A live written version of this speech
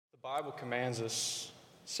Bible commands us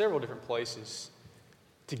several different places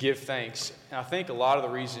to give thanks. And I think a lot of the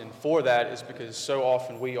reason for that is because so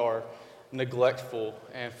often we are neglectful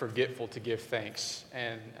and forgetful to give thanks.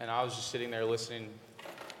 And I was just sitting there listening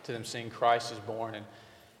to them sing Christ is born,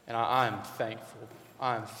 and I am thankful.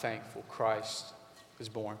 I am thankful Christ is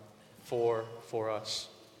born for us.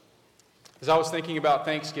 As I was thinking about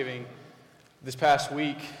Thanksgiving this past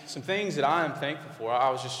week, some things that I am thankful for,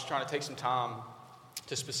 I was just trying to take some time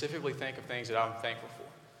to specifically think of things that I'm thankful for.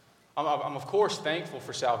 I'm of course thankful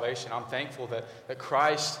for salvation. I'm thankful that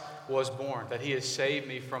Christ was born, that He has saved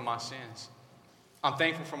me from my sins. I'm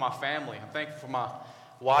thankful for my family. I'm thankful for my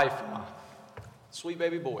wife and my sweet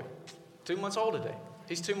baby boy, 2 months old today.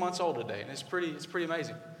 He's 2 months old today, and it's pretty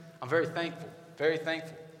amazing. I'm very thankful, very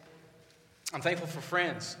thankful. I'm thankful for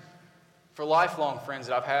friends, for lifelong friends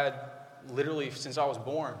that I've had literally since I was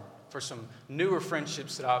born, for some newer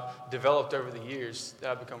friendships that I've developed over the years that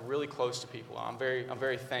I've become really close to people. I'm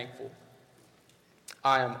very thankful.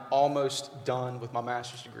 I am almost done with my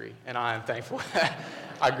master's degree, and I am thankful.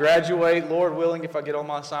 I graduate, Lord willing, if I get all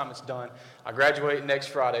my assignments done. I graduate next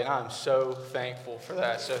Friday, and I'm so thankful for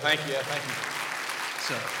that. So thank you.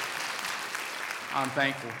 So I'm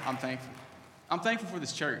thankful. I'm thankful for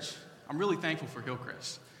this church. I'm really thankful for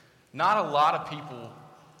Hillcrest. Not a lot of people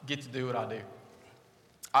get to do what I do.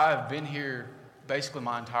 I have been here basically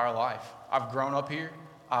my entire life. I've grown up here.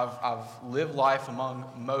 I've lived life among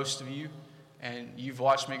most of you, and you've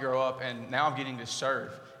watched me grow up, and now I'm getting to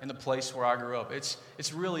serve in the place where I grew up.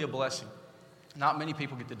 It's really a blessing. Not many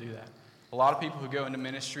people get to do that. A lot of people who go into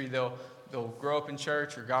ministry, they'll grow up in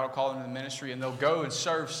church, or God will call them to the ministry, and they'll go and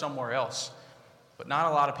serve somewhere else. But not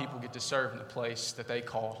a lot of people get to serve in the place that they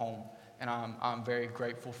call home. And I'm very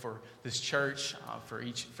grateful for this church, for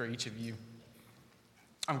each of you.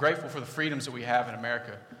 I'm grateful for the freedoms that we have in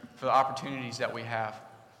America, for the opportunities that we have.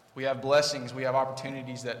 We have blessings, we have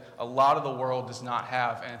opportunities that a lot of the world does not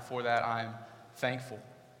have, and for that I'm thankful.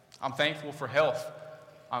 I'm thankful for health.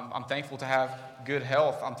 I'm thankful to have good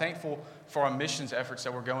health. I'm thankful for our missions efforts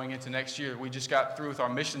that we're going into next year. We just got through with our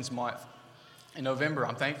missions month in November.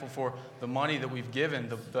 I'm thankful for the money that we've given,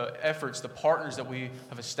 the efforts, the partners that we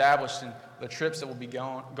have established, and the trips that will be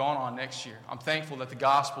gone on next year. I'm thankful that the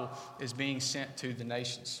gospel is being sent to the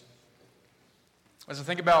nations. As I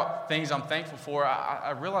think about things I'm thankful for,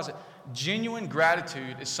 I realize that genuine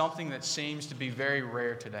gratitude is something that seems to be very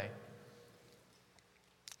rare today.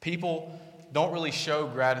 People don't really show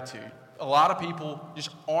gratitude. A lot of people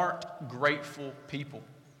just aren't grateful people.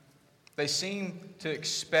 They seem to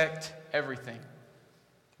expect everything.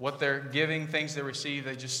 What they're giving, things they receive,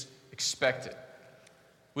 they just expect it.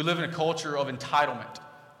 We live in a culture of entitlement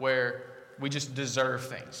where we just deserve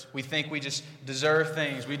things. We think we just deserve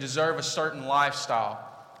things. We deserve a certain lifestyle.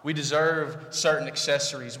 We deserve certain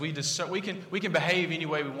accessories. We can behave any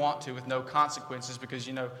way we want to with no consequences because,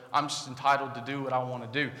 I'm just entitled to do what I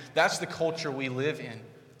want to do. That's the culture we live in.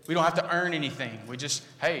 We don't have to earn anything. We just,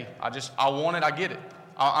 I want it, I get it.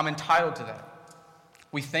 I'm entitled to that.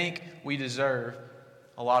 We think we deserve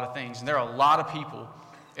a lot of things. And there are a lot of people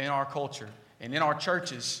in our culture and in our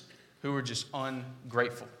churches who are just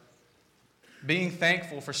ungrateful. Being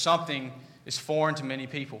thankful for something is foreign to many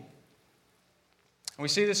people. And we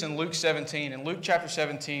see this in Luke 17. In Luke chapter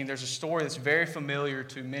 17, there's a story that's very familiar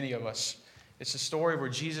to many of us. It's a story where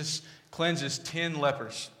Jesus cleanses 10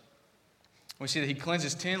 lepers. We see that He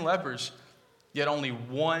cleanses 10 lepers, yet only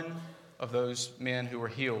one of those men who were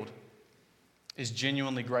healed is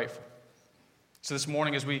genuinely grateful. So this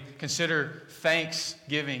morning, as we consider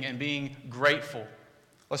thanksgiving and being grateful,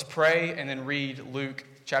 let's pray and then read Luke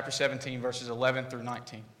chapter 17, verses 11 through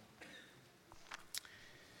 19.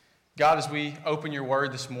 God, as we open your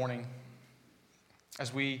word this morning,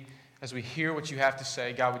 as we hear what you have to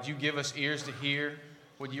say, God, would you give us ears to hear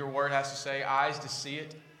what your word has to say, eyes to see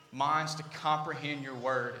it, minds to comprehend your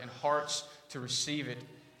word, and hearts to receive it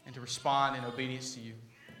and to respond in obedience to you.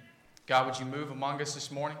 God, would you move among us this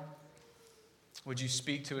morning? Would you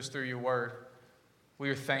speak to us through your word? We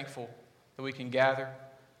are thankful that we can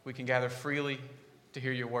gather freely to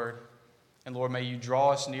hear your word. And Lord, may you draw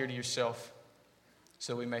us near to yourself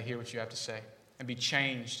so we may hear what you have to say and be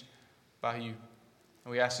changed by you.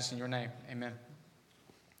 And we ask this in your name. Amen.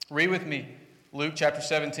 Read with me Luke chapter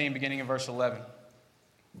 17, beginning in verse 11.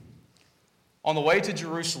 On the way to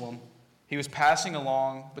Jerusalem, he was passing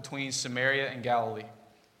along between Samaria and Galilee.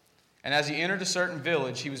 And as he entered a certain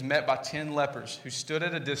village, he was met by 10 lepers who stood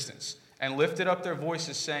at a distance and lifted up their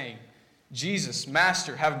voices, saying, Jesus,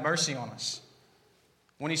 Master, have mercy on us.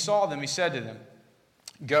 When he saw them, he said to them,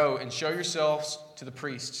 Go and show yourselves to the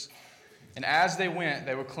priests. And as they went,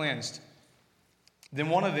 they were cleansed. Then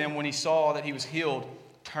one of them, when he saw that he was healed,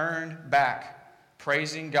 turned back,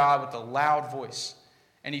 praising God with a loud voice.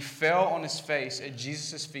 And he fell on his face at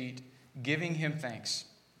Jesus' feet, giving him thanks.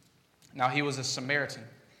 Now he was a Samaritan.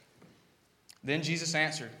 Then Jesus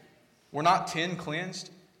answered, "Were not 10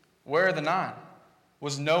 cleansed? Where are the 9?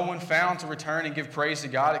 Was no one found to return and give praise to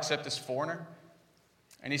God except this foreigner?"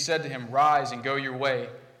 And he said to him, "Rise and go your way.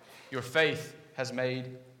 Your faith has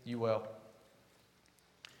made you well."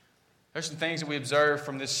 There's some things that we observe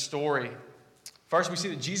from this story. First, we see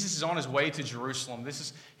that Jesus is on his way to Jerusalem.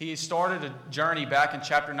 He started a journey back in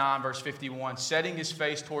chapter 9, verse 51, setting his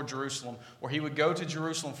face toward Jerusalem, where he would go to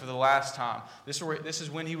Jerusalem for the last time. This is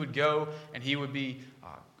when he would go and he would be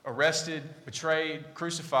arrested, betrayed,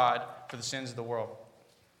 crucified for the sins of the world.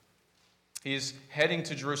 He is heading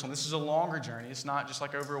to Jerusalem. This is a longer journey. It's not just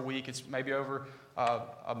like over a week. It's maybe over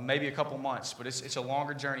maybe a couple months, but it's a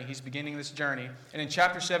longer journey. He's beginning this journey. And in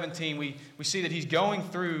chapter 17, we see that he's going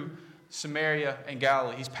through Samaria and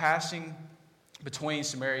Galilee. He's passing between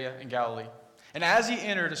Samaria and Galilee. And as he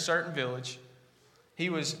entered a certain village, he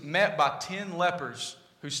was met by 10 lepers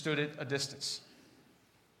who stood at a distance.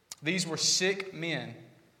 These were sick men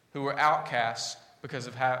who were outcasts because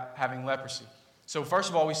of having leprosy. So first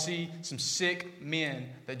of all, we see some sick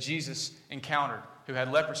men that Jesus encountered who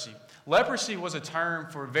had leprosy. Leprosy was a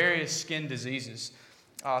term for various skin diseases.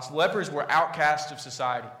 So lepers were outcasts of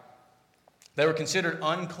society. They were considered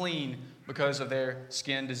unclean because of their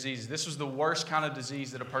skin diseases. This was the worst kind of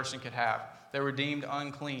disease that a person could have. They were deemed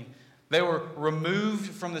unclean. They were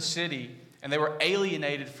removed from the city, and they were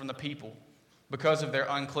alienated from the people because of their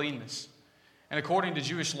uncleanness. And according to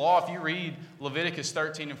Jewish law, if you read Leviticus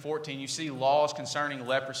 13 and 14, you see laws concerning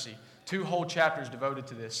leprosy. 2 whole chapters devoted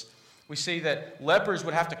to this. We see that lepers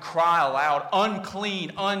would have to cry aloud,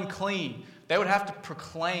 "Unclean, unclean." They would have to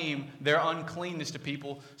proclaim their uncleanness to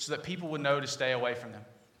people so that people would know to stay away from them.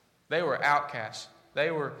 They were outcasts.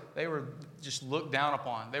 They were just looked down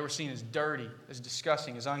upon. They were seen as dirty, as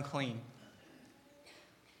disgusting, as unclean.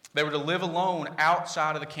 They were to live alone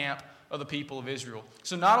outside of the camp of the people of Israel.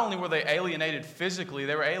 So not only were they alienated physically,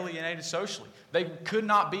 they were alienated socially. They could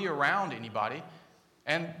not be around anybody,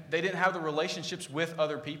 and they didn't have the relationships with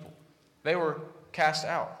other people. They were cast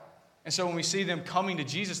out. And so when we see them coming to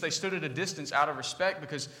Jesus, they stood at a distance out of respect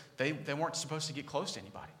because they weren't supposed to get close to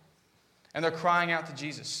anybody. And they're crying out to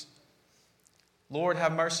Jesus, "Lord,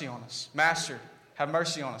 have mercy on us. Master, have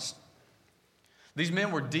mercy on us." These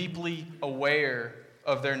men were deeply aware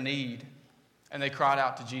of their need, and they cried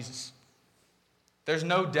out to Jesus. There's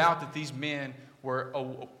no doubt that these men were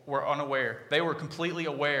unaware. They were completely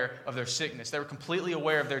aware of their sickness. They were completely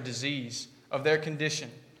aware of their disease, of their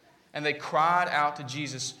condition. And they cried out to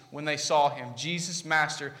Jesus when they saw him, "Jesus,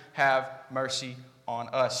 Master, have mercy on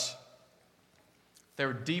us." They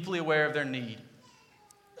were deeply aware of their need,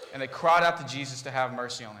 and they cried out to Jesus to have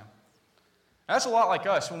mercy on them. And that's a lot like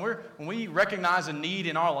us. When we recognize a need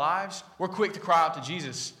in our lives, we're quick to cry out to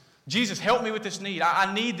Jesus. "Jesus, help me with this need.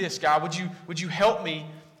 I need this, God. Would you help me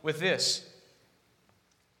with this?"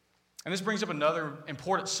 And this brings up another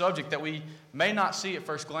important subject that we may not see at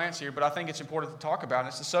first glance here, but I think it's important to talk about, and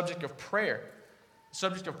it's the subject of prayer. The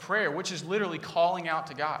subject of prayer, which is literally calling out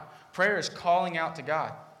to God. Prayer is calling out to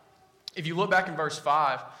God. If you look back in verse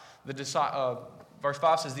 5, verse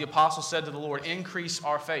 5 says, "The apostle said to the Lord, 'Increase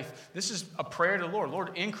our faith.'" This is a prayer to the Lord.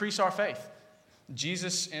 "Lord, increase our faith."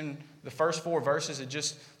 Jesus, in the first 4 verses, had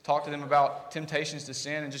just talked to them about temptations to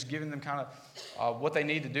sin and just giving them kind of what they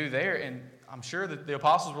need to do there. And I'm sure that the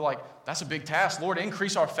apostles were like, "That's a big task. Lord,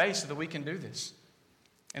 increase our faith so that we can do this."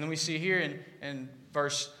 And then we see here in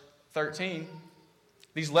verse 13,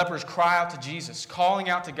 these lepers cry out to Jesus, calling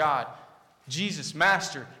out to God, "Jesus,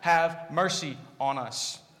 Master, have mercy on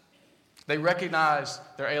us." They recognized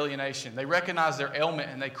their alienation. They recognized their ailment,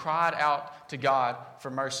 and they cried out to God for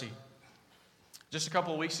mercy. Just a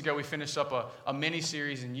couple of weeks ago, we finished up a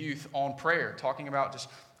mini-series in youth on prayer, talking about just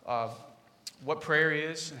what prayer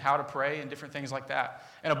is and how to pray and different things like that.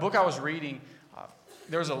 In a book I was reading,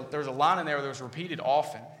 there was a line in there that was repeated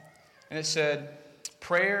often, and it said,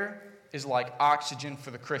 "Prayer is like oxygen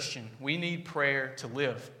for the Christian. We need prayer to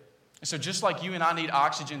live." And so just like you and I need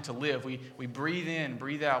oxygen to live, we breathe in,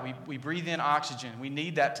 breathe out, we breathe in oxygen. We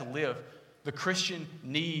need that to live. The Christian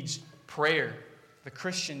needs prayer. The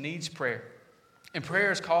Christian needs prayer. And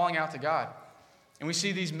prayer is calling out to God. And we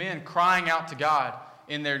see these men crying out to God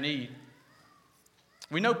in their need.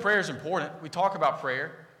 We know prayer is important. We talk about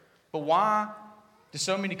prayer. But why do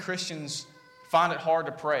so many Christians find it hard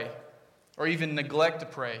to pray or even neglect to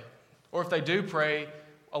pray? Or if they do pray,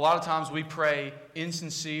 a lot of times we pray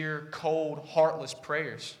insincere, cold, heartless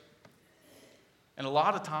prayers. And a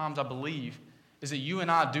lot of times I believe is that you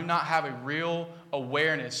and I do not have a real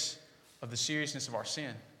awareness of the seriousness of our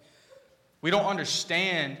sin. We don't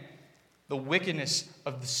understand the wickedness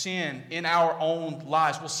of the sin in our own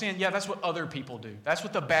lives. Well, sin, yeah, that's what other people do. That's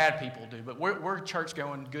what the bad people do. But we're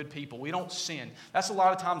church-going good people. We don't sin. That's a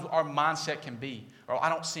lot of times our mindset can be, or I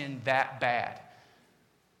don't sin that bad.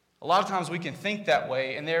 A lot of times we can think that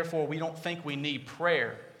way, and therefore we don't think we need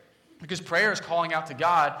prayer. Because prayer is calling out to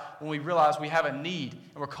God when we realize we have a need,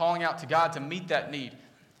 and we're calling out to God to meet that need.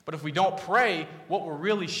 But if we don't pray, what we're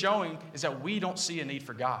really showing is that we don't see a need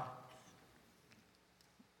for God.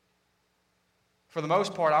 For the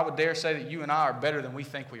most part, I would dare say that you and I are better than we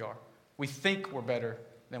think we are. We think we're better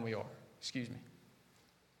than we are.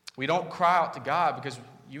 We don't cry out to God because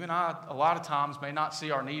you and I, a lot of times, may not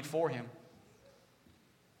see our need for Him.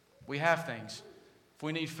 We have things. If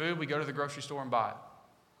we need food, we go to the grocery store and buy it.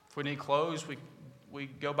 If we need clothes, we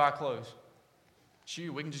go buy clothes.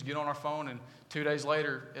 Shoot, we can just get on our phone and 2 days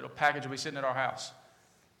later, a package will be sitting at our house.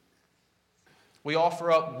 We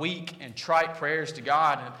offer up weak and trite prayers to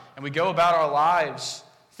God, and we go about our lives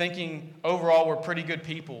thinking overall we're pretty good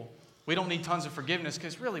people. We don't need tons of forgiveness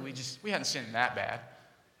because really we hadn't sinned that bad.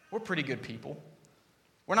 We're pretty good people.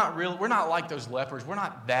 We're not like those lepers. We're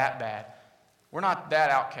not that bad. We're not that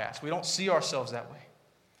outcast. We don't see ourselves that way.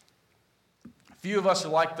 A few of us are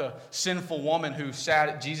like the sinful woman who sat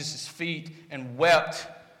at Jesus' feet and wept,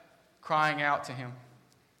 crying out to Him.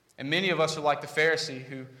 And many of us are like the Pharisee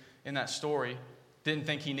who, in that story, didn't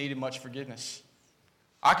think he needed much forgiveness.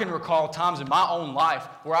 I can recall times in my own life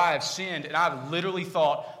where I have sinned and I've literally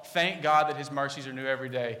thought, thank God that His mercies are new every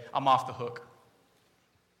day. I'm off the hook.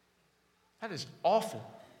 That is awful.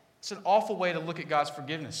 It's an awful way to look at God's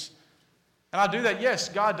forgiveness. And I do that, yes,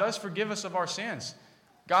 God does forgive us of our sins.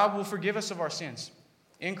 God will forgive us of our sins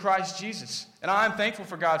in Christ Jesus. And I am thankful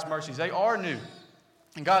for God's mercies. They are new.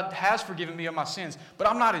 And God has forgiven me of my sins, but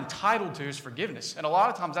I'm not entitled to His forgiveness. And a lot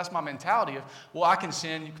of times that's my mentality of, well, I can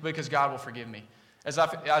sin because God will forgive me. As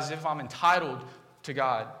if I'm entitled to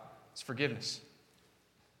God's forgiveness.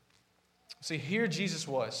 See, here Jesus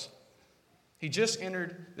was. He just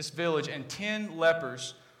entered this village, and 10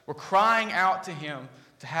 lepers were crying out to Him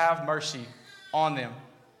to have mercy on them.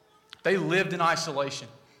 They lived in isolation.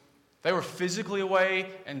 They were physically away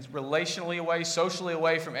and relationally away, socially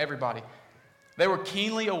away from everybody. They were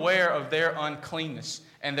keenly aware of their uncleanness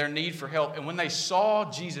and their need for help. And when they saw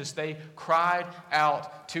Jesus, they cried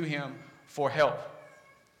out to Him for help.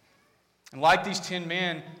 And like these 10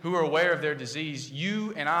 men who are aware of their disease,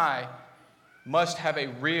 you and I must have a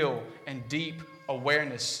real and deep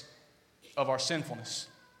awareness of our sinfulness.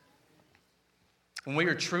 When we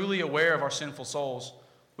are truly aware of our sinful souls,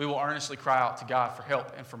 we will earnestly cry out to God for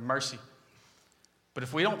help and for mercy. But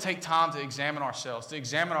if we don't take time to examine ourselves, to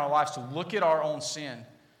examine our lives, to look at our own sin,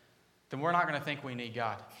 then we're not going to think we need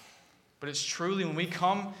God. But it's truly when we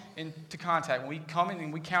come into contact, when we come in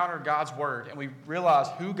and we counter God's Word, and we realize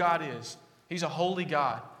who God is, He's a holy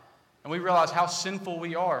God, and we realize how sinful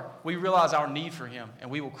we are, we realize our need for Him, and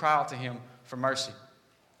we will cry out to Him for mercy.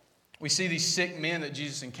 We see these sick men that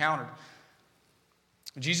Jesus encountered.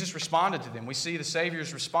 Jesus responded to them. We see the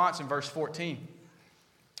Savior's response in verse 14.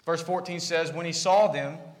 Verse 14 says, when He saw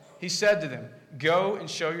them, He said to them, go and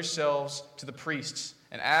show yourselves to the priests.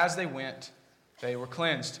 And as they went, they were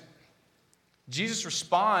cleansed. Jesus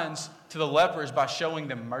responds to the lepers by showing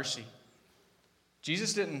them mercy.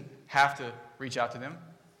 Jesus didn't have to reach out to them.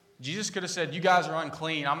 Jesus could have said, you guys are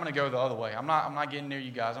unclean. I'm going to go the other way. I'm not getting near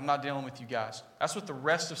you guys. I'm not dealing with you guys. That's what the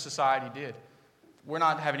rest of society did. We're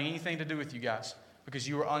not having anything to do with you guys because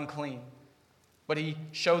you are unclean. But He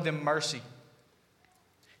showed them mercy.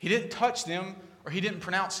 He didn't touch them or He didn't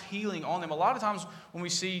pronounce healing on them. A lot of times when we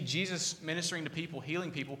see Jesus ministering to people,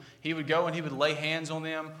 healing people, He would go and He would lay hands on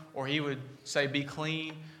them, or He would say, be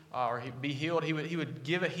clean, or be healed. He would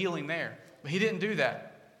give a healing there. But He didn't do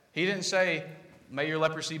that. He didn't say, may your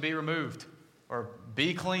leprosy be removed, or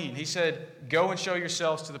be clean. He said, go and show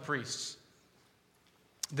yourselves to the priests.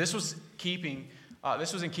 This was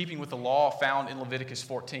in keeping with the law found in Leviticus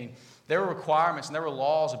 14. There were requirements and there were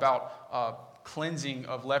laws about cleansing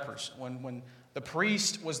of lepers. When the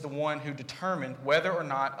priest was the one who determined whether or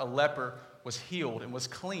not a leper was healed and was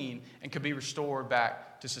clean and could be restored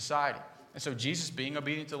back to society. And so Jesus, being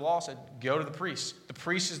obedient to the law, said, go to the priest. The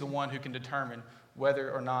priest is the one who can determine whether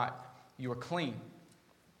or not you are clean.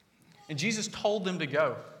 And Jesus told them to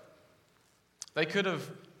go. They could have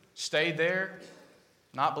stayed there,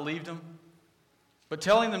 not believed Him. But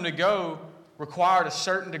telling them to go required a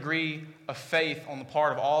certain degree of faith on the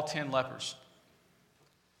part of all 10 lepers.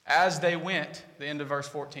 As they went, the end of verse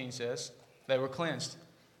 14 says, they were cleansed.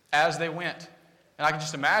 As they went. And I can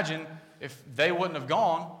just imagine if they wouldn't have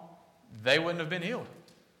gone, they wouldn't have been healed.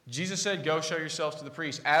 Jesus said, go show yourselves to the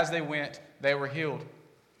priests. As they went, they were healed.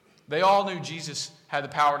 They all knew Jesus had the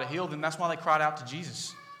power to heal them. That's why they cried out to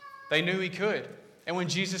Jesus. They knew he could. And when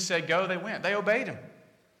Jesus said go, they went. They obeyed him.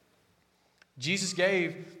 Jesus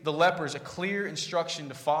gave the lepers a clear instruction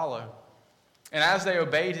to follow. And as they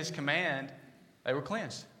obeyed his command, they were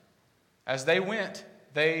cleansed. As they went,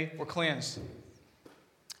 they were cleansed.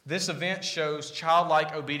 This event shows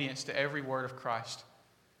childlike obedience to every word of Christ.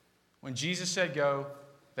 When Jesus said go,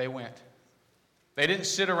 they went. They didn't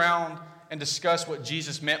sit around and discuss what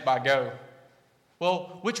Jesus meant by go.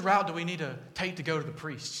 Well, which route do we need to take to go to the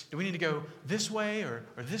priests? Do we need to go this way or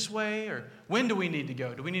this way? Or when do we need to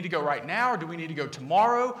go? Do we need to go right now, or do we need to go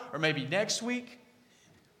tomorrow, or maybe next week?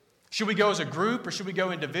 Should we go as a group, or should we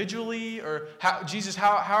go individually? Or how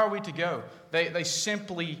are we to go? They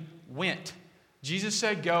simply went. Jesus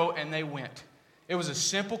said go, and they went. It was a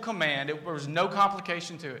simple command. There was no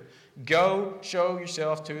complication to it. Go, show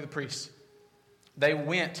yourself to the priests. They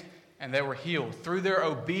went, and they were healed. Through their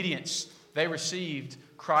obedience, they received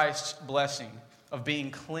Christ's blessing of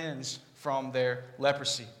being cleansed from their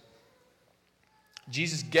leprosy.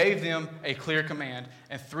 Jesus gave them a clear command,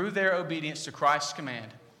 and through their obedience to Christ's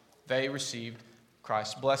command, they received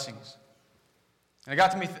Christ's blessings. And it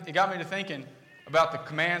got me to thinking about the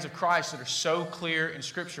commands of Christ that are so clear in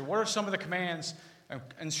Scripture. What are some of the commands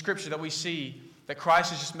in Scripture that we see that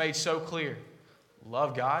Christ has just made so clear?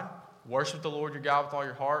 Love God, worship the Lord your God with all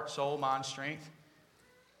your heart, soul, mind, strength.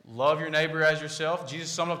 Love your neighbor as yourself. Jesus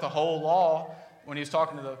summed up the whole law when he was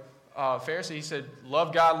talking to the Pharisee. He said,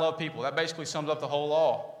 love God, love people. That basically sums up the whole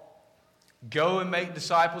law. Go and make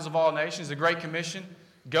disciples of all nations. The Great Commission.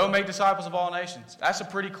 Go make disciples of all nations. That's a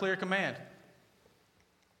pretty clear command.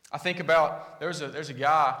 I think about, there's a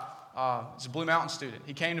guy, he's a Blue Mountain student.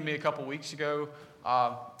 He came to me a couple weeks ago.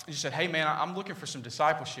 He said, hey man, I'm looking for some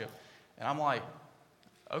discipleship. And I'm like,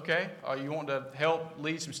 okay, you want to help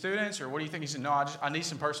lead some students, or what do you think? He said, no, I need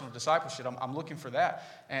some personal discipleship. I'm looking for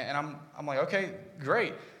that. And I'm like, okay,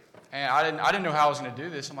 great. And I didn't know how I was going to do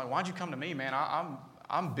this. I'm like, why'd you come to me, man?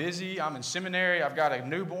 I'm busy. I'm in seminary. I've got a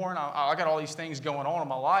newborn. I got all these things going on in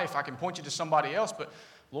my life. I can point you to somebody else, but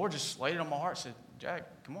Lord just laid it on my heart. Said, Jack,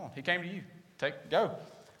 come on. He came to you. Go.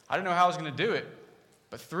 I didn't know how I was going to do it,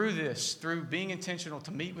 but through being intentional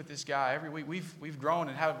to meet with this guy every week, we've grown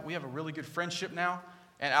and we have a really good friendship now.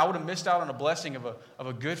 And I would have missed out on a blessing of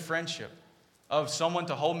a good friendship, of someone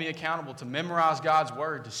to hold me accountable, to memorize God's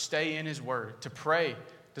word, to stay in his word, to pray,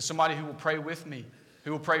 to somebody who will pray with me,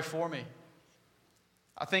 who will pray for me.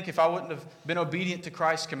 I think if I wouldn't have been obedient to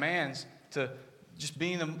Christ's commands, to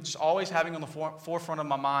just always having on the forefront of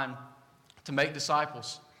my mind to make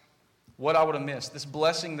disciples, what I would have missed, this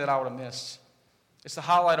blessing that I would have missed. It's the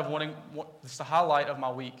highlight of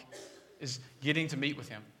my week, is getting to meet with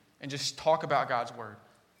him and just talk about God's word,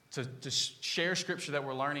 to share scripture that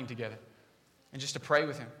we're learning together, and just to pray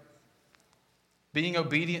with him. Being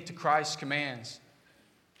obedient to Christ's commands.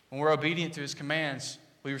 When we're obedient to his commands,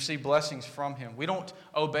 we receive blessings from him. We don't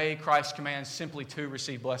obey Christ's commands simply to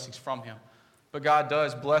receive blessings from him, but God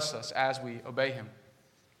does bless us as we obey him.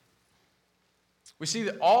 We see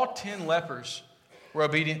that all 10 lepers were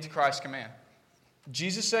obedient to Christ's command.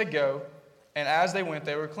 Jesus said go, and as they went,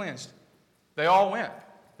 they were cleansed. They all went.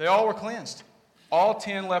 They all were cleansed. All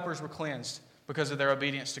 10 lepers were cleansed because of their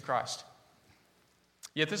obedience to Christ.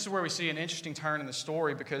 Yet this is where we see an interesting turn in the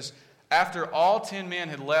story, because after all 10 men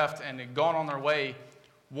had left and had gone on their way,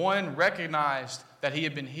 one recognized that he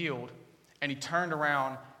had been healed, and he turned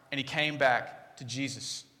around and he came back to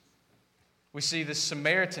Jesus. We see this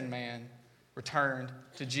Samaritan man returned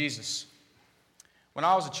to Jesus. When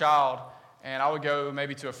I was a child, and I would go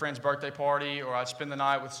maybe to a friend's birthday party, or I'd spend the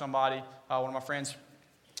night with somebody, one of my friends,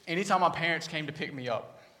 anytime my parents came to pick me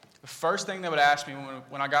up, the first thing they would ask me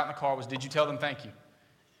when I got in the car was, did you tell them thank you?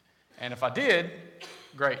 And if I did,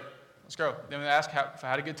 great, let's go. Then they'd ask if I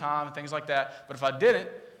had a good time and things like that. But if I didn't,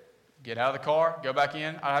 get out of the car, go back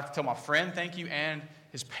in. I'd have to tell my friend thank you and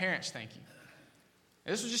his parents thank you.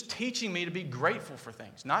 And this was just teaching me to be grateful for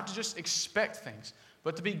things, not to just expect things,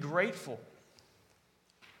 but to be grateful.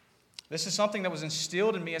 This is something that was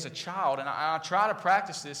instilled in me as a child, and I try to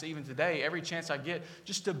practice this even today, every chance I get,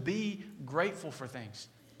 just to be grateful for things,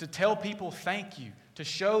 to tell people thank you, to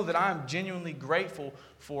show that I'm genuinely grateful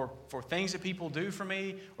for things that people do for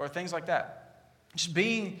me or things like that. Just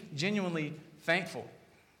being genuinely thankful.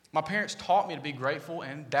 My parents taught me to be grateful,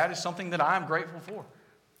 and that is something that I'm grateful for.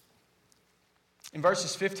 In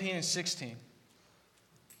verses 15 and 16,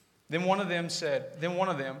 then one of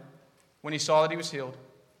them, when he saw that he was healed,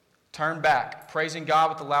 turned back, praising God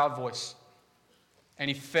with a loud voice. and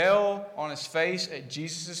he fell on his face at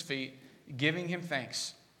Jesus' feet, giving him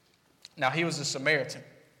thanks. Now he was a Samaritan.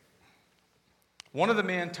 One of the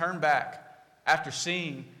men turned back after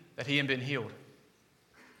seeing that he had been healed.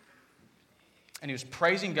 And he was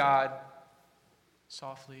praising God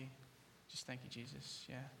softly. Just thank you, Jesus.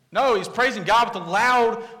 Yeah. No, he was praising God with a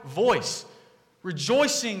loud voice,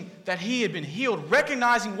 rejoicing that he had been healed,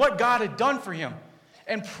 recognizing what God had done for him,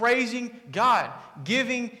 and praising God,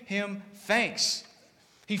 giving him thanks.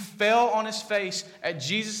 He fell on his face at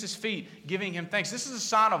Jesus' feet, giving him thanks. This is a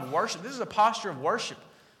sign of worship. This is a posture of worship.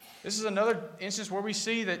 This is another instance where we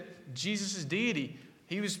see that Jesus' deity,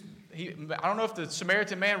 I don't know if the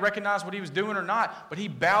Samaritan man recognized what he was doing or not, but he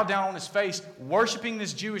bowed down on his face, worshiping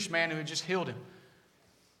this Jewish man who had just healed him.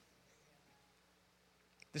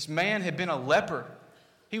 This man had been a leper.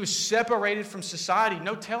 He was separated from society.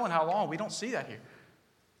 No telling how long. We don't see that here.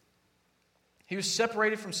 He was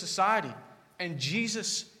separated from society, and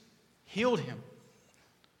Jesus healed him.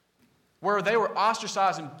 Where they were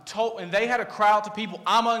ostracized and they had to cry out to people,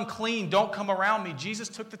 I'm unclean, don't come around me. Jesus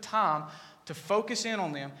took the time to focus in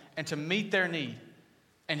on them and to meet their need.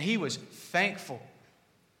 And he was thankful.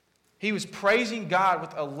 He was praising God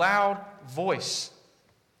with a loud voice.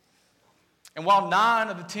 And while 9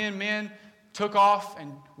 of the 10 men took off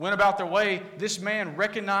and went about their way, this man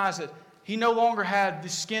recognized that he no longer had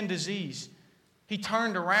this skin disease. He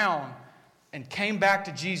turned around and came back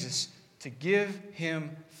to Jesus to give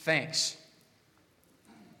him thanks.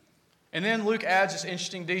 And then Luke adds this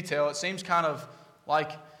interesting detail. It seems kind of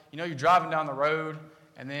like, you're driving down the road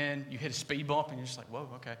and then you hit a speed bump and you're just like, whoa,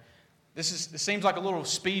 okay. This seems like a little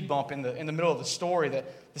speed bump in the middle of the story,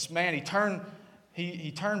 that this man, he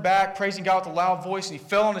turned back, praising God with a loud voice, and he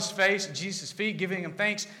fell on his face at Jesus' feet, giving him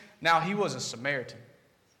thanks. Now he was a Samaritan.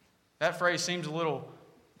 That phrase seems a little,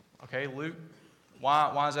 okay, Luke,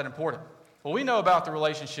 why is that important? Well, we know about the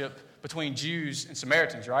relationship between Jews and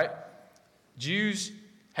Samaritans, right? Jews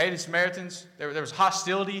hated Samaritans. There was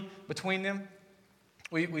hostility between them.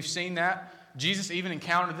 We've seen that. Jesus even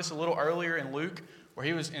encountered this a little earlier in Luke, where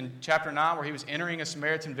he was in chapter 9, where he was entering a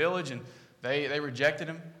Samaritan village, and they rejected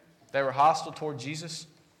him. They were hostile toward Jesus.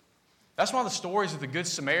 That's why the stories of the Good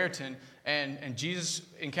Samaritan and Jesus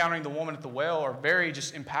encountering the woman at the well are very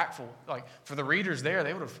just impactful. Like, for the readers there,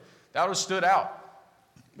 that would have stood out.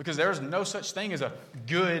 Because there is no such thing as a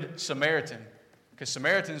good Samaritan. Because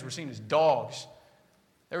Samaritans were seen as dogs.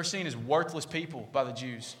 They were seen as worthless people by the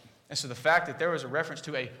Jews. And so the fact that there was a reference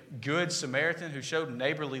to a good Samaritan who showed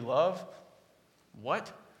neighborly love, what?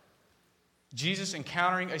 Jesus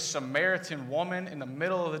encountering a Samaritan woman in the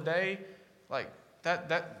middle of the day, like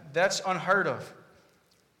that's unheard of.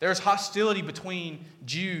 There's hostility between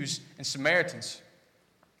Jews and Samaritans.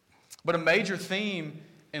 But a major theme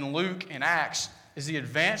in Luke and Acts is the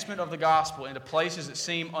advancement of the gospel into places that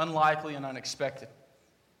seem unlikely and unexpected.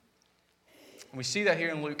 And we see that here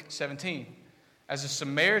in Luke 17. As a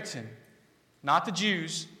Samaritan, not the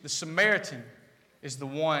Jews, the Samaritan is the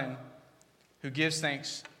one who gives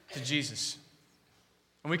thanks to Jesus.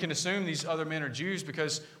 And we can assume these other men are Jews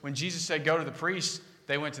because when Jesus said go to the priest,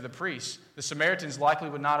 they went to the priest. The Samaritans likely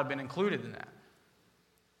would not have been included in that.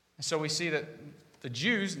 And so we see that the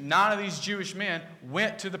Jews, 9 of these Jewish men,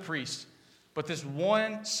 went to the priest. But this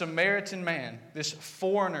one Samaritan man, this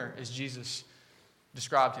foreigner, as Jesus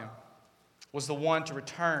described him, was the one to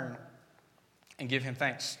return and give him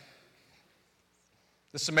thanks.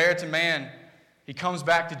 The Samaritan man, he comes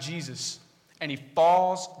back to Jesus and he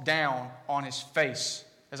falls down on his face.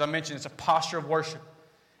 As I mentioned, it's a posture of worship,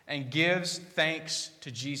 and gives thanks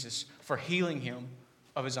to Jesus for healing him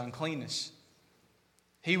of his uncleanness.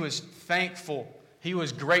 He was thankful. He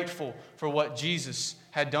was grateful for what Jesus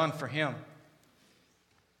had done for him.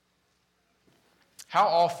 How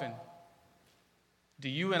often do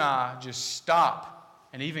you and I just stop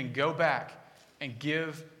and even go back and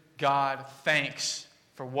give God thanks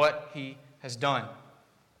for what He has done?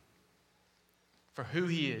 For who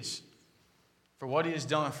He is, for what He has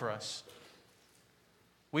done for us.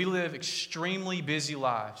 We live extremely busy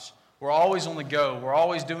lives. We're always on the go. We're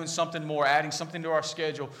always doing something more, adding something to our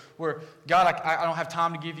schedule. God, I don't have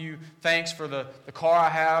time to give you thanks for the car I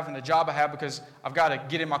have and the job I have because I've got to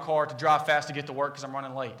get in my car to drive fast to get to work because I'm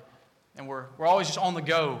running late. And we're always just on the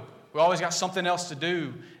go. We always got something else to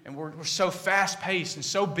do. And we're so fast-paced and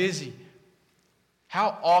so busy.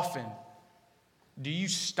 How often do you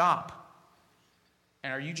stop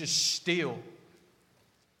and are you just still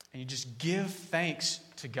and you just give thanks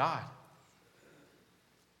to God?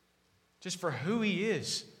 Just for who He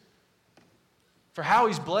is, for how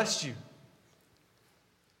He's blessed you.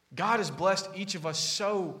 God has blessed each of us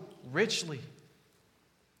so richly.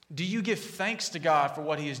 Do you give thanks to God for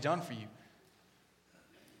what He has done for you?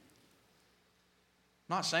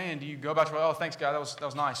 I'm not saying do you go about your way, oh, thanks, God, that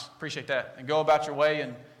was nice, appreciate that, and go about your way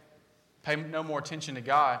and pay no more attention to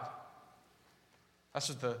God. That's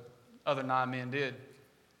what the other 9 men did.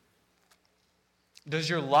 Does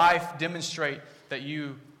your life demonstrate that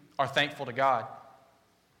you are thankful to God?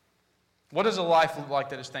 What does a life look like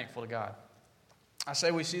that is thankful to God? I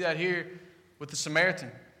say we see that here with the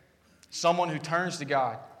Samaritan. Someone who turns to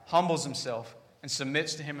God, humbles himself, and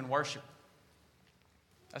submits to Him in worship.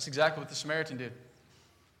 That's exactly what the Samaritan did.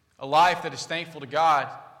 A life that is thankful to God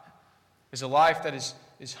is a life that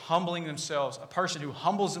is humbling themselves, a person who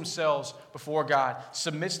humbles themselves before God,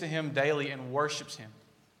 submits to Him daily, and worships Him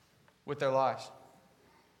with their lives.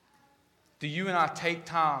 Do you and I take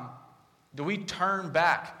time? Do we turn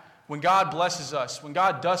back when God blesses us, when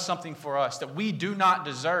God does something for us that we do not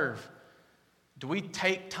deserve? Do we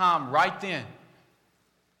take time right then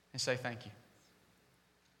and say thank you?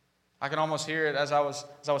 I can almost hear it as I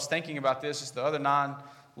was thinking about this as the other 9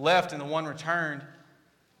 left and the one returned.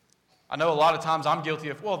 I know a lot of times I'm guilty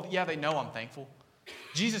of, well, yeah, they know I'm thankful.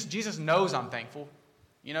 Jesus knows I'm thankful.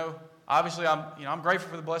 Obviously I'm grateful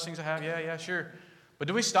for the blessings I have. Yeah, sure. But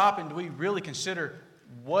do we stop and do we really consider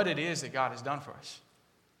what it is that God has done for us?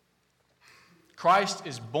 Christ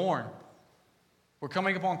is born. We're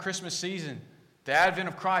coming upon Christmas season, the advent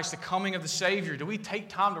of Christ, the coming of the Savior. Do we take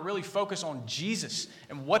time to really focus on Jesus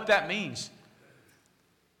and what that means?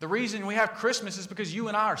 The reason we have Christmas is because you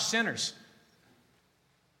and I are sinners.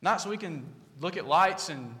 Not so we can look at lights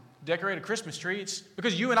and decorate a Christmas tree. It's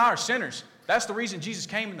because you and I are sinners. That's the reason Jesus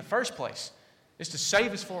came in the first place, is to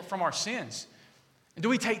save us from our sins. And do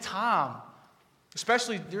we take time,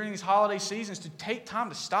 especially during these holiday seasons, to take time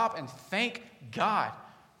to stop and thank God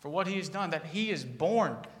for what He has done, that He is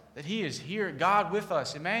born, that He is here, God with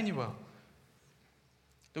us, Emmanuel?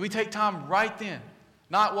 Do we take time right then?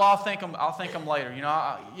 Not, well, I'll thank them later.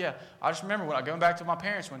 I just remember when I going back to my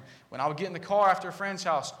parents, when I would get in the car after a friend's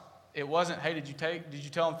house, it wasn't, hey, did you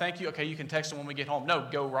tell them thank you? Okay, you can text them when we get home. No,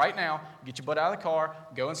 go right now, get your butt out of the car,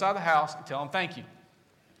 go inside the house, and tell them thank you.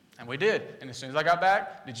 And we did. And as soon as I got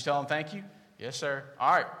back, did you tell them thank you? Yes, sir.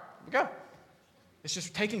 All right, we go. It's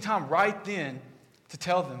just taking time right then to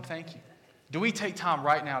tell them thank you. Do we take time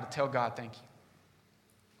right now to tell God thank you?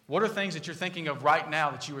 What are things that you're thinking of right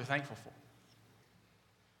now that you were thankful for?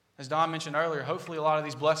 As Don mentioned earlier, hopefully a lot of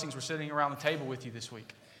these blessings were sitting around the table with you this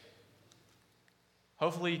week.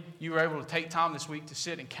 Hopefully you were able to take time this week to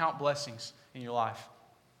sit and count blessings in your life.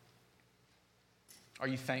 Are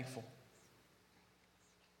you thankful?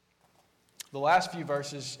 The last few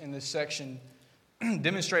verses in this section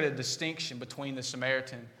demonstrate a distinction between the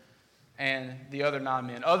Samaritan and the other 9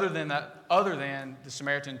 men. Other than the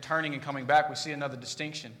Samaritan turning and coming back, we see another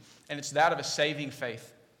distinction, and it's that of a saving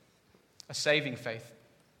faith. A saving faith.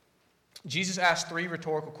 Jesus asked 3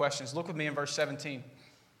 rhetorical questions. Look with me in verse 17.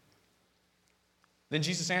 Then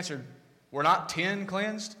Jesus answered, "Were not 10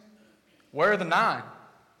 cleansed? Where are the 9?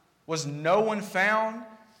 Was no one found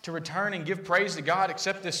to return and give praise to God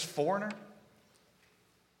except this foreigner?"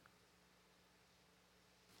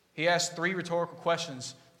 He asked 3 rhetorical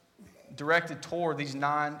questions directed toward these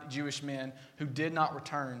 9 Jewish men who did not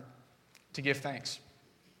return to give thanks.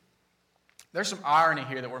 There's some irony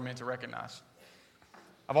here that we're meant to recognize.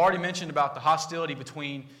 I've already mentioned about the hostility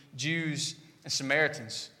between Jews and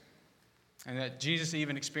Samaritans, and that Jesus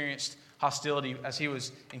even experienced hostility as He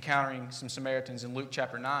was encountering some Samaritans in Luke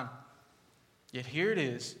chapter 9. Yet here it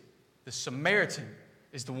is, the Samaritan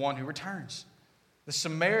is the one who returns. The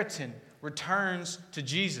Samaritan returns to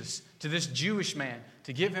Jesus, to this Jewish man,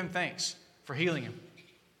 to give him thanks for healing him.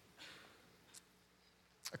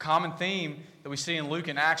 A common theme that we see in Luke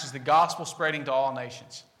and Acts is the gospel spreading to all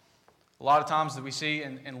nations. A lot of times that we see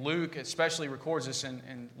in Luke, especially records this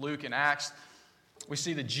in Luke and Acts, we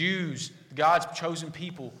see the Jews, God's chosen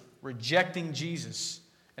people, rejecting Jesus,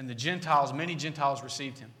 and the Gentiles, many Gentiles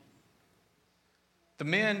received Him. The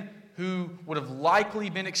men who would have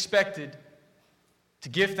likely been expected to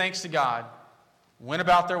give thanks to God went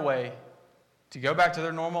about their way to go back to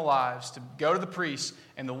their normal lives, to go to the priests,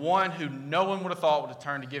 and the one who no one would have thought would have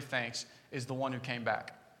turned to give thanks is the one who came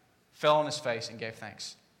back, fell on his face, and gave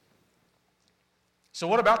thanks. So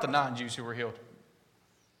what about the 9 Jews who were healed?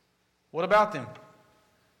 What about them?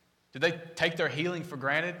 Did they take their healing for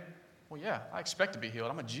granted? Well, yeah, I expect to be healed.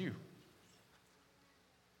 I'm a Jew.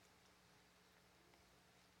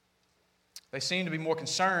 They seem to be more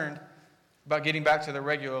concerned about getting back to their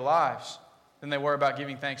regular lives than they were about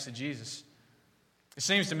giving thanks to Jesus. It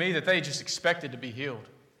seems to me that they just expected to be healed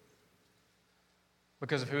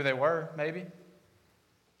because of who they were, maybe.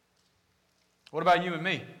 What about you and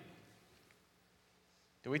me?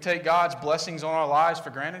 Do we take God's blessings on our lives for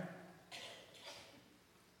granted?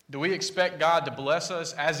 Do we expect God to bless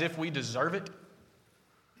us as if we deserve it?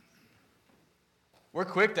 We're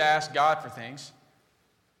quick to ask God for things.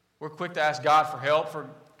 We're quick to ask God for help,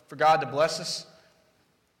 for God to bless us.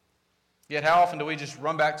 Yet how often do we just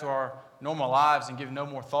run back to our normal lives and give no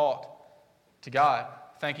more thought to God,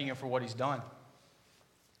 thanking Him for what He's done?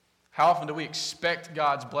 How often do we expect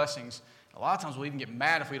God's blessings? A lot of times we'll even get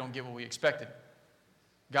mad if we don't get what we expected.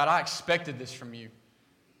 God, I expected this from you.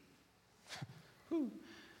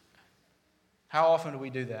 How often do we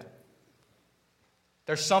do that?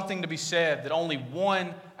 There's something to be said that only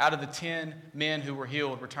 1 out of the 10 men who were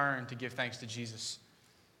healed returned to give thanks to Jesus.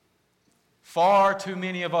 Far too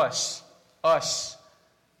many of us,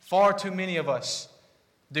 far too many of us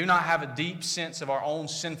do not have a deep sense of our own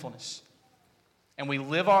sinfulness. And we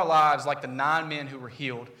live our lives like the 9 men who were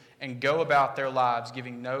healed and go about their lives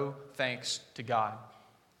giving no thanks to God.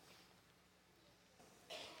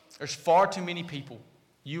 There's far too many people,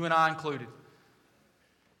 you and I included,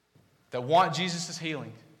 that want Jesus'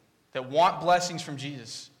 healing, that want blessings from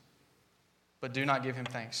Jesus, but do not give Him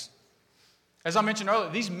thanks. As I mentioned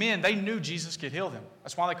earlier, these men, they knew Jesus could heal them.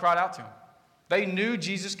 That's why they cried out to Him. They knew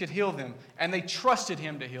Jesus could heal them, and they trusted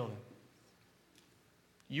Him to heal them.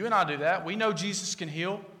 You and I do that. We know Jesus can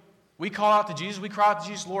heal. We call out to Jesus. We cry out to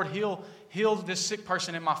Jesus, Lord, heal this sick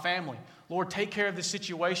person in my family. Lord, take care of this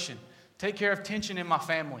situation. Take care of tension in my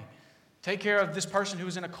family. Take care of this person who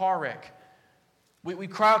is in a car wreck. We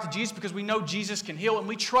cry out to Jesus because we know Jesus can heal, and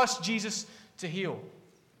we trust Jesus to heal.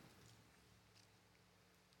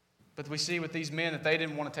 But we see with these men that they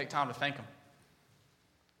didn't want to take time to thank Him.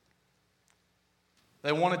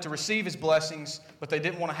 They wanted to receive His blessings, but they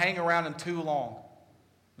didn't want to hang around Him too long.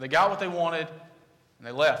 They got what they wanted, and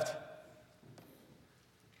they left.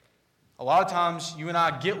 A lot of times, you and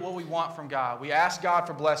I get what we want from God. We ask God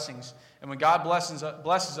for blessings, and when God blesses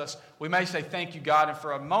us, we may say, thank you, God, and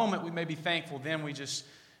for a moment we may be thankful. Then we just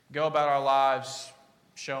go about our lives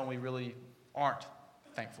showing we really aren't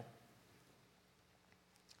thankful.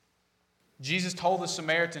 Jesus told the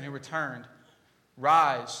Samaritan who returned,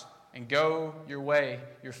 rise and go your way.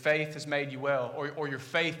 Your faith has made you well, or your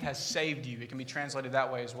faith has saved you. It can be translated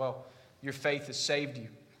that way as well. Your faith has saved you.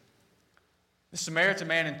 The Samaritan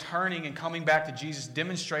man, in turning and coming back to Jesus,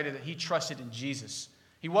 demonstrated that he trusted in Jesus.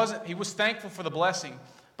 He was thankful for the blessing,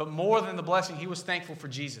 but more than the blessing, he was thankful for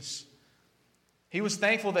Jesus. He was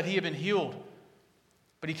thankful that he had been healed,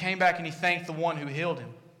 but he came back and he thanked the one who healed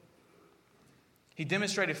him. He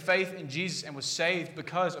demonstrated faith in Jesus and was saved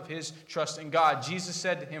because of his trust in God. Jesus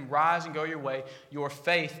said to him, rise and go your way. Your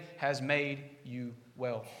faith has made you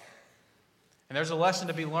well. And there's a lesson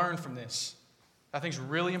to be learned from this I think is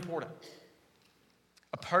really important.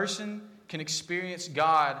 A person can experience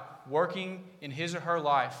God working in his or her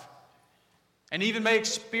life and even may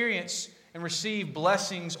experience and receive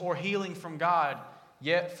blessings or healing from God,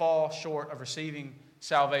 yet fall short of receiving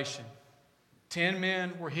salvation. 10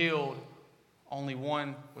 men were healed, only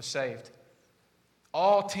 1 was saved.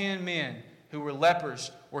 All 10 men who were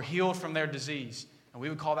lepers were healed from their disease, and we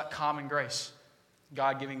would call that common grace,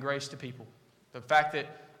 God giving grace to people. The fact that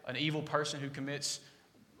an evil person who commits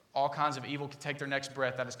all kinds of evil can take their next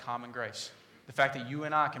breath, that is common grace. The fact that you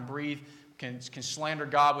and I can breathe, can slander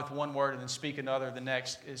God with one word and then speak another the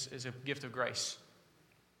next is a gift of grace.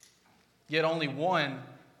 Yet only 1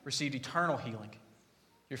 received eternal healing.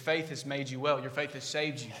 Your faith has made you well. Your faith has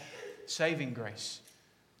saved you. Saving grace.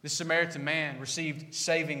 This Samaritan man received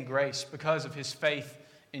saving grace because of his faith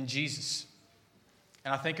in Jesus.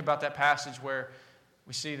 And I think about that passage where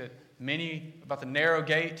we see that about the narrow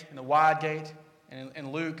gate and the wide gate.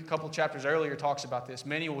 And Luke, a couple of chapters earlier, talks about this.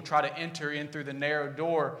 Many will try to enter in through the narrow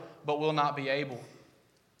door, but will not be able.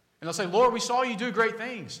 And they'll say, Lord, we saw you do great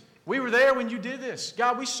things. We were there when you did this.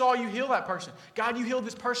 God, we saw you heal that person. God, you healed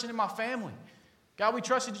this person in my family. God, we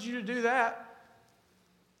trusted you to do that.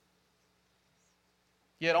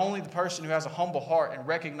 Yet only the person who has a humble heart and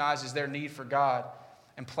recognizes their need for God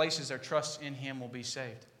and places their trust in Him will be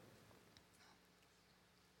saved.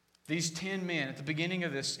 These 10 men at the beginning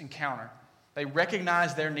of this encounter, they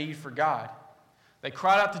recognized their need for God. They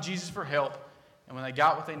cried out to Jesus for help, and when they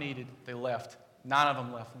got what they needed, they left. 9 of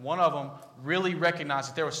them left. 1 of them really recognized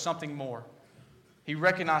that there was something more. He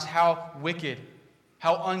recognized how wicked,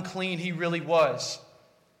 how unclean he really was,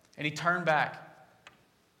 and he turned back.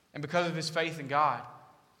 And because of his faith in God,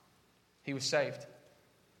 he was saved.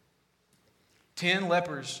 10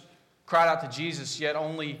 lepers cried out to Jesus, yet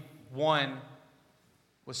only 1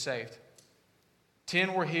 was saved.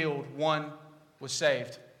 10 were healed, 1 was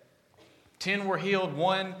saved. 10 were healed,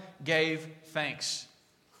 1 gave thanks.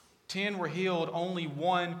 10 were healed, only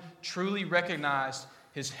one truly recognized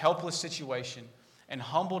his helpless situation and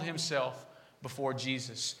humbled himself before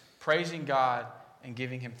Jesus, praising God and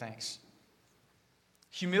giving him thanks.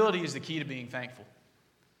 Humility is the key to being thankful.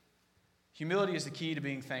 Humility is the key to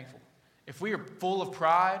being thankful. If we are full of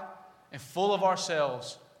pride and full of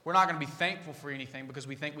ourselves, we're not going to be thankful for anything because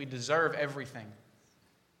we think we deserve everything.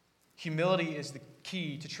 Humility is the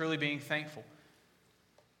key to truly being thankful.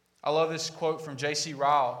 I love this quote from J.C.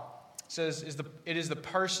 Ryle. It says, "It is the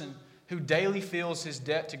person who daily feels his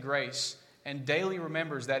debt to grace and daily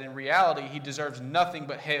remembers that in reality he deserves nothing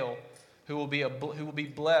but hell, who will be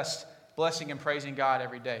blessing and praising God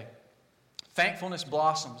every day." Thankfulness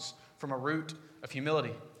blossoms from a root of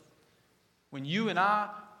humility. When you and I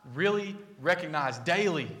really recognize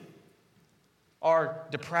daily our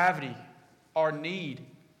depravity, our need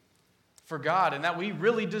for God, and that we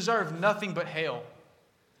really deserve nothing but hell,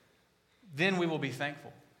 then we will be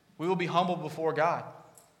thankful. We will be humble before God.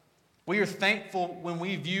 We are thankful when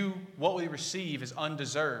we view what we receive as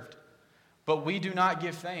undeserved, but we do not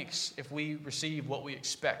give thanks if we receive what we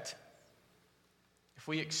expect. If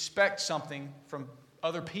we expect something from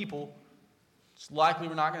other people, it's likely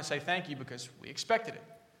we're not going to say thank you because we expected it.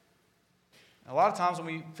 A lot of times when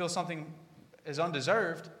we feel something is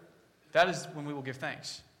undeserved, that is when we will give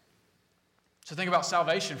thanks. So think about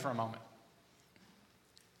salvation for a moment.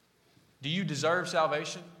 Do you deserve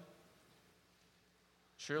salvation?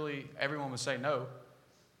 Surely everyone would say no.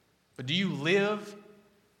 But do you live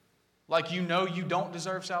like you know you don't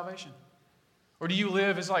deserve salvation? Or do you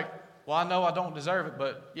live as like, well, I know I don't deserve it,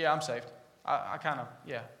 but yeah, I'm saved. I kind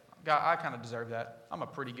of deserve that. I'm a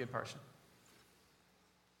pretty good person.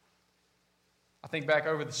 I think back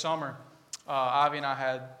over the summer, Ivy and I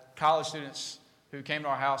had college students who came to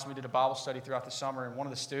our house, and we did a Bible study throughout the summer, and one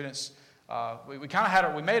of the students, we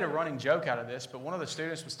made a running joke out of this, but one of the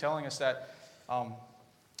students was telling us that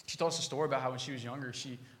she told us a story about how when she was younger,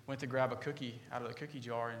 she went to grab a cookie out of the cookie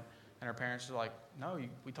jar, and her parents were like, "No,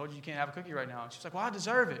 we told you can't have a cookie right now." And she's like, "Well, I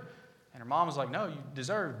deserve it." And her mom was like, "No, you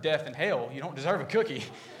deserve death and hell. You don't deserve a cookie."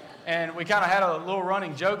 And we kind of had a little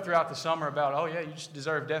running joke throughout the summer about, "Oh, yeah, you just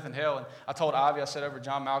deserve death and hell." And I told Ivy, I said over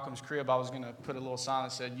John Malcolm's crib, I was going to put a little sign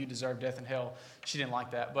that said, "You deserve death and hell." She didn't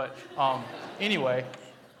like that. But anyway,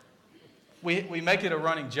 we make it a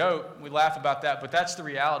running joke. We laugh about that. But that's the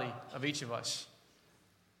reality of each of us.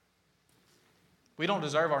 We don't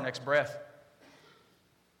deserve our next breath.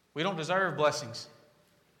 We don't deserve blessings.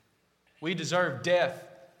 We deserve death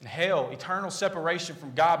and hell, eternal separation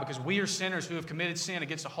from God, because we are sinners who have committed sin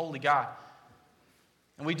against a holy God.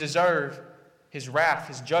 And we deserve His wrath,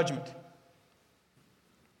 His judgment.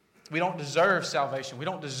 We don't deserve salvation. We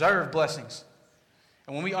don't deserve blessings.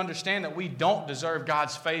 And when we understand that we don't deserve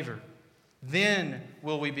God's favor, then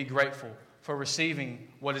will we be grateful for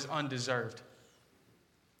receiving what is undeserved.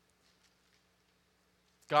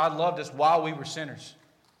 God loved us while we were sinners.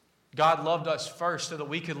 God loved us first so that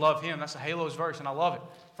we could love Him. That's a Halos verse, and I love it.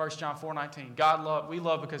 1 John 4:19. We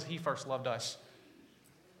love because He first loved us.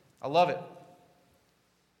 I love it.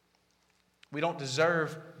 We don't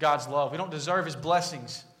deserve God's love. We don't deserve His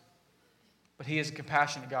blessings. But He is a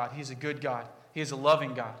compassionate God. He is a good God. He is a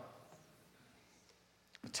loving God.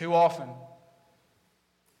 But too often,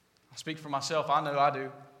 I'll speak for myself, I know I do,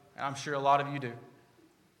 and I'm sure a lot of you do.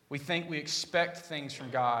 We think we expect things from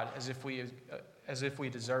God as if we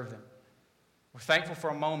deserve them. We're thankful for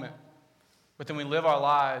a moment, but then we live our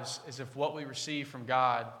lives as if what we received from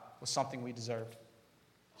God was something we deserved,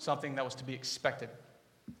 something that was to be expected.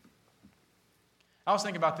 I was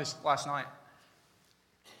thinking about this last night.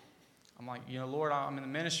 I'm like, Lord, I'm in the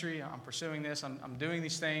ministry. I'm pursuing this. I'm doing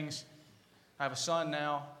these things. I have a son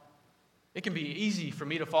now. It can be easy for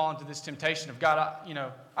me to fall into this temptation of, God,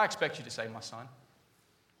 I expect you to save my son.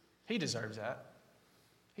 He deserves that.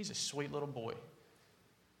 He's a sweet little boy.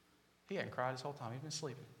 He hadn't cried his whole time. He's been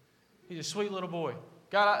sleeping. He's a sweet little boy.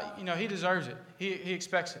 God, he deserves it. He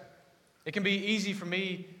expects it. It can be easy for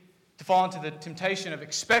me to fall into the temptation of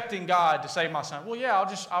expecting God to save my son. Well, yeah,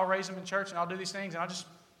 I'll raise him in church and I'll do these things and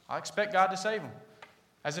I expect God to save him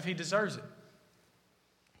as if he deserves it.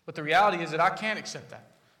 But the reality is that I can't accept that.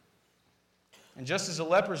 And just as the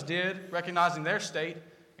lepers did, recognizing their state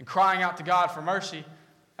and crying out to God for mercy,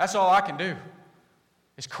 that's all I can do,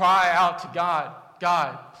 is cry out to God,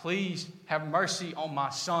 God, please have mercy on my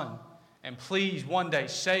son, and please one day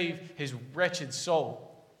save his wretched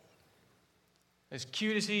soul. As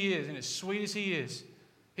cute as he is and as sweet as he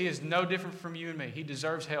is no different from you and me. He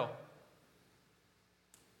deserves hell.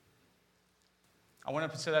 I went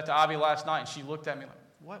up and said that to Ivy last night, and she looked at me like,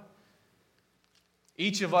 what?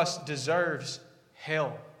 Each of us deserves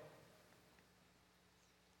hell.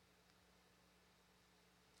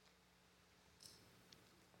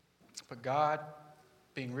 But God,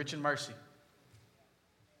 being rich in mercy,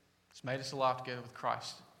 has made us alive together with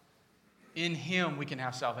Christ. In Him we can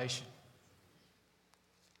have salvation.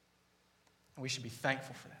 And we should be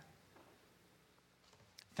thankful for that.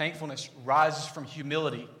 Thankfulness rises from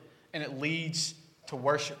humility, and it leads to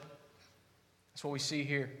worship. That's what we see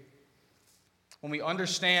here. When we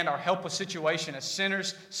understand our helpless situation as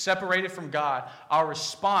sinners separated from God, our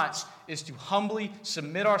response is to humbly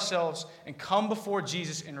submit ourselves and come before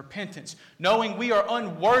Jesus in repentance, knowing we are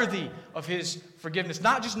unworthy of His forgiveness.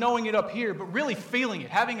 Not just knowing it up here, but really feeling it,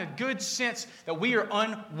 having a good sense that we are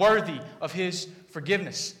unworthy of His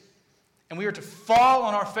forgiveness. And we are to fall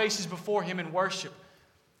on our faces before Him in worship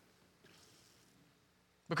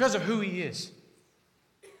because of who He is.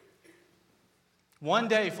 One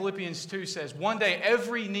day, Philippians 2 says, one day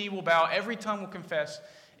every knee will bow, every tongue will confess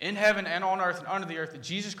in heaven and on earth and under the earth that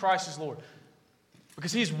Jesus Christ is Lord.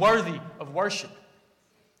 Because He is worthy of worship.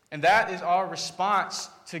 And that is our response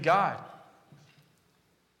to God.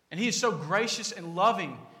 And He is so gracious and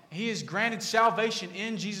loving. He has granted salvation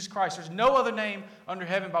in Jesus Christ. There's no other name under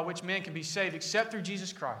heaven by which men can be saved except through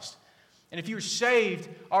Jesus Christ. And if you are saved,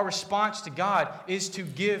 our response to God is to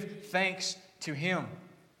give thanks to Him.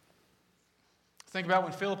 Think about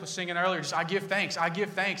when Philip was singing earlier, just, I give thanks, I give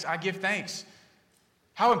thanks, I give thanks.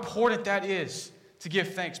 How important that is to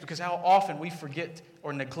give thanks, because how often we forget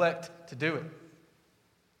or neglect to do it.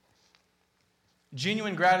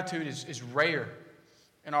 Genuine gratitude is rare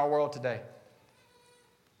in our world today.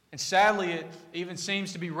 And sadly, it even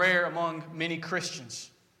seems to be rare among many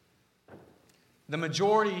Christians. The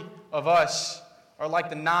majority of us are like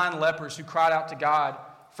the 9 lepers who cried out to God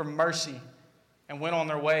for mercy and went on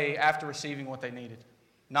their way after receiving what they needed,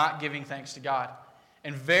 not giving thanks to God.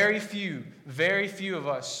 And very few of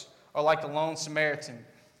us are like the lone Samaritan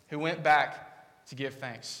who went back to give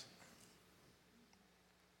thanks.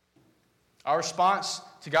 Our response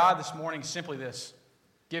to God this morning is simply this: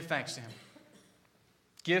 give thanks to Him.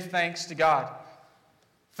 Give thanks to God.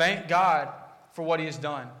 Thank God for what He has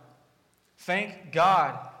done. Thank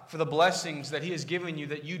God for the blessings that He has given you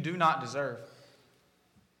that you do not deserve.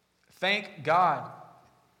 Thank God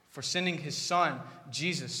for sending His Son,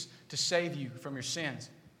 Jesus, to save you from your sins.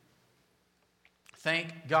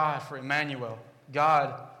 Thank God for Emmanuel,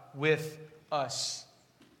 God with us.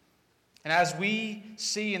 And as we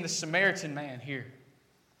see in the Samaritan man here,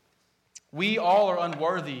 we all are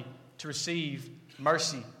unworthy to receive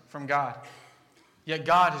mercy from God. Yet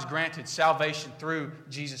God has granted salvation through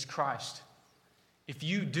Jesus Christ. If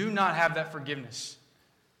you do not have that forgiveness,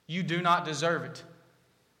 you do not deserve it.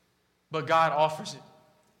 But God offers it.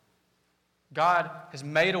 God has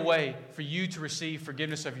made a way for you to receive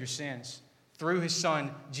forgiveness of your sins through His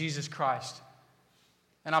Son, Jesus Christ.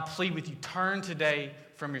 And I plead with you, turn today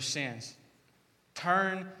from your sins.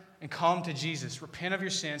 Turn and come to Jesus. Repent of your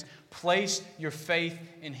sins. Place your faith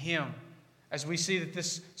in Him. As we see that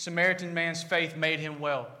this Samaritan man's faith made him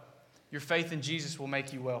well. Your faith in Jesus will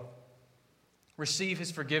make you well. Receive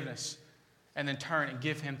His forgiveness and then turn and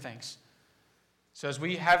give Him thanks. So as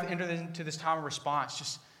we have entered into this time of response,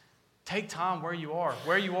 just take time where you are.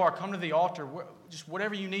 Where you are, come to the altar. Just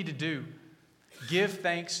whatever you need to do. Give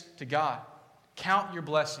thanks to God. Count your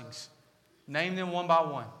blessings. Name them one by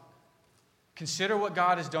one. Consider what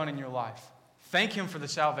God has done in your life. Thank Him for the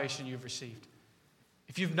salvation you've received.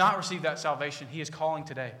 If you've not received that salvation, He is calling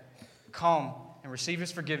today. Come and receive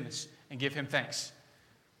His forgiveness and give Him thanks.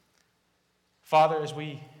 Father, as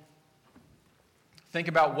we think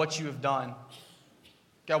about what You have done,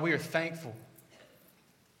 God, we are thankful.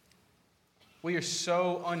 We are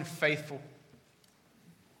so unfaithful.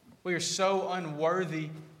 We are so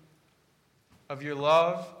unworthy of Your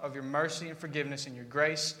love, of Your mercy and forgiveness and Your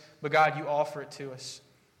grace. But God, You offer it to us.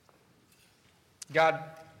 God,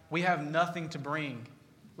 we have nothing to bring.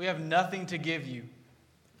 We have nothing to give You.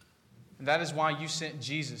 And that is why You sent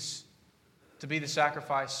Jesus to be the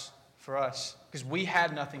sacrifice for us. Because we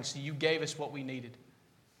had nothing, so You gave us what we needed.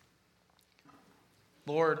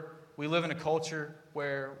 Lord, we live in a culture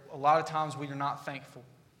where a lot of times we are not thankful.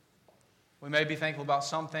 We may be thankful about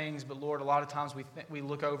some things, but Lord, a lot of times we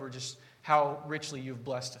look over just how richly You've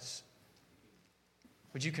blessed us.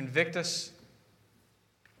 Would You convict us?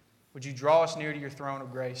 Would You draw us near to Your throne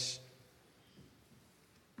of grace?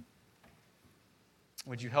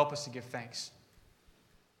 Would You help us to give thanks?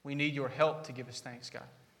 We need Your help to give us thanks, God.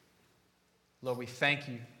 Lord, we thank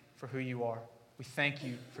You for who You are. We thank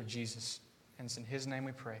You for Jesus. And it's in His name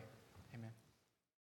we pray. Amen.